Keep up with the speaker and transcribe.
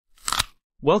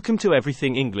Welcome to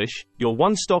Everything English, your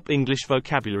one-stop English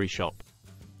vocabulary shop.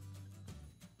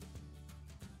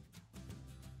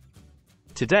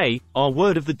 Today, our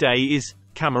word of the day is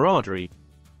camaraderie.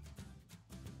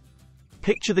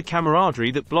 Picture the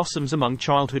camaraderie that blossoms among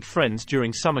childhood friends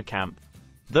during summer camp.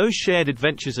 Those shared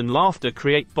adventures and laughter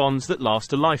create bonds that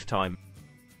last a lifetime.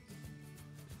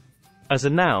 As a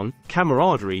noun,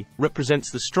 camaraderie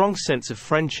represents the strong sense of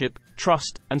friendship,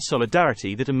 trust, and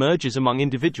solidarity that emerges among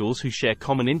individuals who share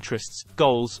common interests,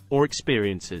 goals, or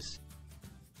experiences.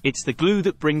 It's the glue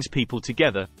that brings people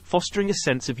together, fostering a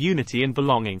sense of unity and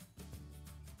belonging.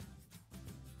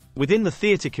 Within the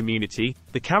theatre community,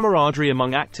 the camaraderie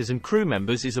among actors and crew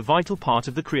members is a vital part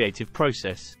of the creative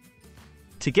process.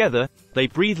 Together, they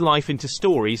breathe life into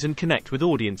stories and connect with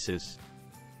audiences.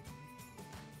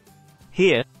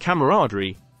 Here,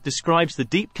 camaraderie describes the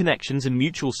deep connections and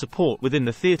mutual support within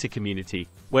the theatre community,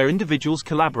 where individuals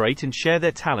collaborate and share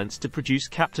their talents to produce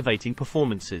captivating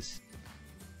performances.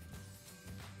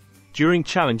 During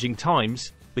challenging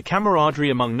times, the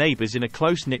camaraderie among neighbors in a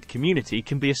close-knit community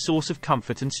can be a source of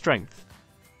comfort and strength.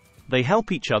 They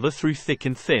help each other through thick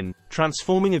and thin,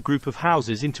 transforming a group of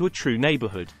houses into a true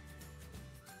neighborhood.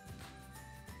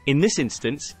 In this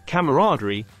instance,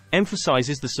 camaraderie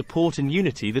emphasizes the support and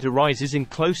unity that arises in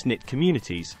close-knit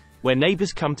communities, where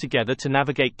neighbors come together to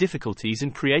navigate difficulties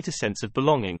and create a sense of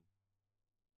belonging.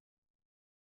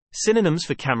 Synonyms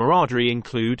for camaraderie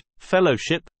include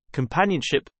fellowship,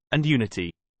 companionship, and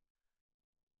unity.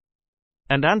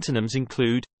 And antonyms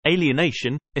include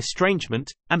alienation,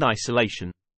 estrangement, and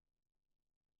isolation.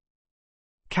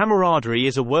 Camaraderie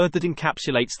is a word that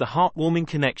encapsulates the heartwarming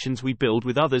connections we build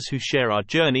with others who share our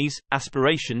journeys,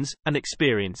 aspirations, and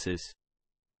experiences.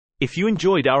 If you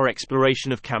enjoyed our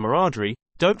exploration of camaraderie,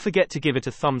 don't forget to give it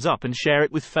a thumbs up and share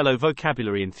it with fellow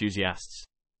vocabulary enthusiasts.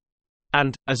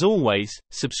 And, as always,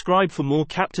 subscribe for more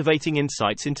captivating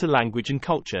insights into language and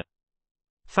culture.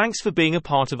 Thanks for being a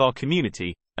part of our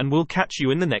community, and we'll catch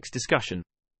you in the next discussion.